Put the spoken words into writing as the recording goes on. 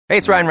Hey,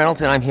 it's Ryan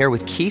Reynolds, and I'm here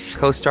with Keith,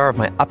 co-star of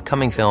my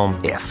upcoming film,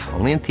 If,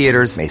 only in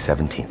theaters May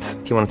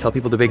 17th. Do you want to tell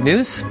people the big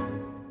news?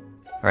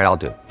 All right, I'll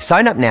do it.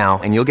 Sign up now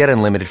and you'll get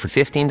unlimited for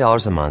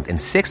 $15 a month and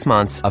 6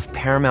 months of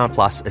Paramount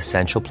Plus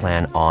Essential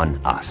Plan on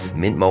us.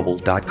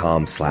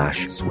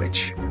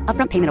 MintMobile.com/switch.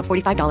 Upfront payment of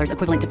 $45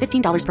 equivalent to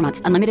 $15 per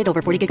month. Unlimited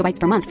over 40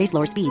 gigabytes per month. Face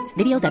lower speeds.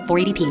 Videos at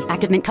 480p.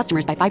 Active Mint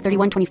customers by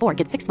 531.24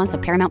 get 6 months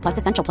of Paramount Plus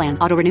Essential Plan.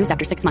 Auto renews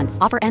after 6 months.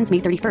 Offer ends May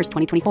 31st,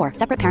 2024.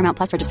 Separate Paramount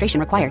Plus registration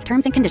required.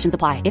 Terms and conditions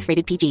apply if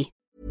rated PG.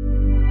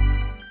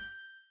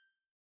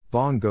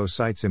 Bong Go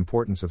cites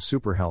importance of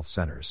Super Health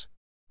Centersh.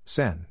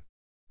 Sen.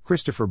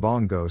 Christopher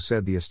Bong Go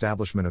said the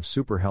establishment of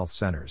Super Health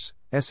Centersh,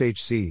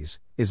 SHCs,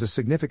 is a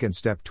significant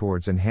step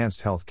towards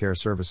enhanced health care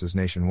services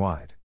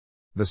nationwide.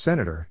 The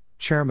senator,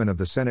 chairman of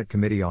the Senate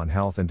Committee on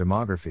Health and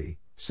Demography,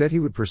 said he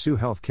would pursue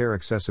health care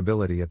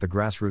accessibility at the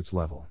grassroots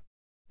level.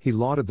 He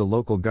lauded the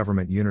local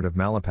government unit of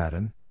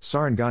Malapatan,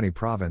 Sarangani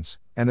Province,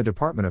 and the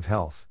Department of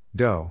Health,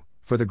 DO,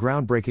 for the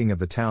groundbreaking of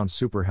the town's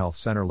Super Health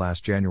Center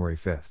last January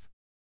 5.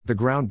 The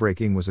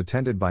groundbreaking was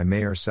attended by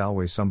Mayor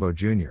Salwe Sumbo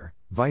Jr.,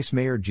 Vice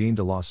Mayor Jean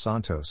de los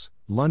Santos,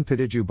 Lund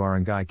Pidiju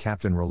Barangay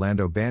Captain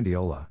Rolando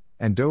Bandiola,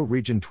 and DO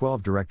Region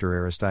 12 Director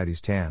Aristides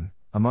Tan,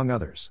 among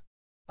others.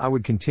 I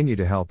would continue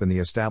to help in the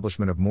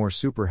establishment of more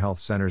super health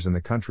centers in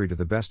the country to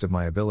the best of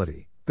my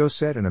ability, Go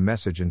said in a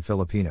message in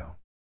Filipino.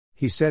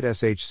 He said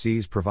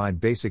SHCs provide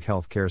basic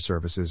health care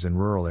services in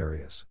rural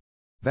areas.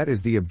 That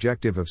is the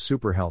objective of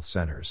Super Health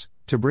Centers,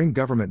 to bring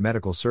government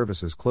medical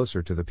services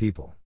closer to the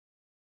people.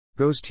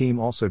 Go's team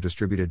also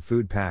distributed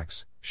food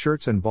packs,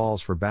 shirts and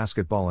balls for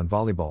basketball and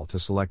volleyball to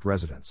select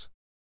residents.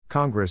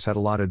 Congress had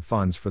allotted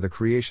funds for the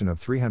creation of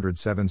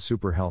 307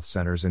 Super Health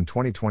Centers in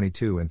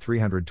 2022 and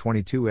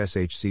 322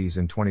 SHCs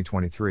in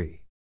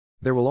 2023.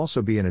 There will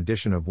also be an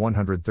addition of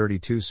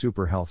 132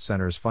 Super Health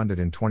Centers funded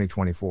in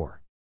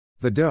 2024.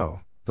 The DO,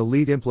 the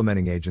lead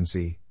implementing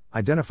agency,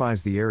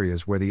 identifies the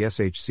areas where the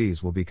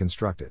SHCs will be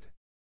constructed.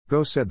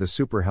 Go said the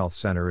Super Health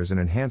Center is an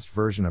enhanced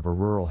version of a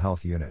rural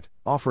health unit,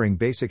 offering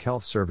basic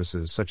health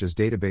services such as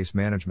database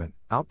management,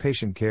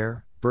 outpatient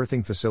care,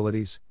 birthing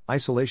facilities,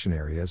 isolation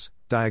areas,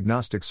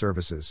 diagnostic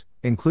services,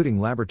 including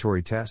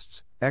laboratory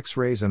tests,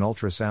 X-rays and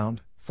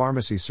ultrasound,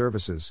 pharmacy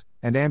services,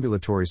 and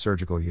ambulatory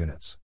surgical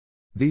units.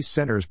 These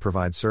centers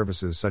provide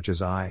services such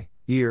as eye,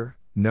 ear,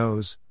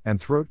 nose, and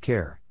throat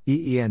care,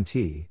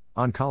 EENT,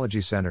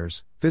 oncology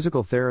centers,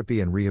 physical therapy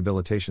and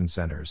rehabilitation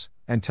centers,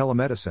 and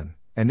telemedicine,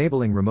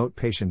 enabling remote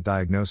patient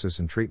diagnosis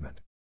and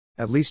treatment.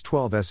 At least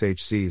 12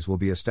 SHCs will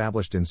be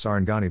established in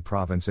Sarangani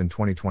Province in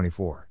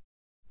 2024.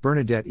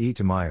 Bernadette E.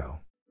 Tamayo.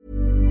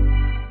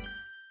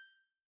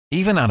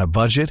 Even on a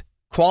budget,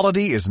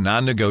 quality is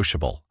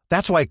non-negotiable.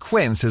 That's why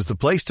Quince is the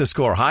place to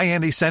score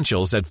high-end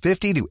essentials at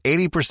 50 to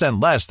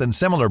 80% less than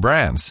similar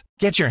brands.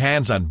 Get your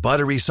hands on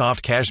buttery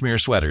soft cashmere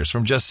sweaters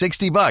from just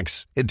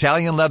 $60,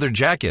 Italian leather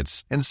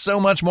jackets, and so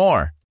much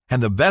more.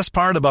 And the best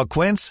part about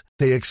Quince,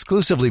 they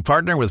exclusively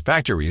partner with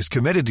factories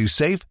committed to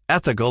safe,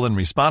 ethical, and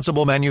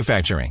responsible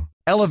manufacturing.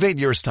 Elevate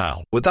your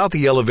style without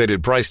the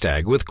elevated price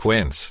tag with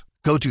Quince.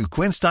 Go to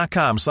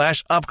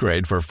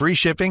quince.com/upgrade for free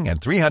shipping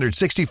and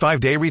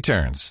 365-day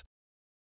returns.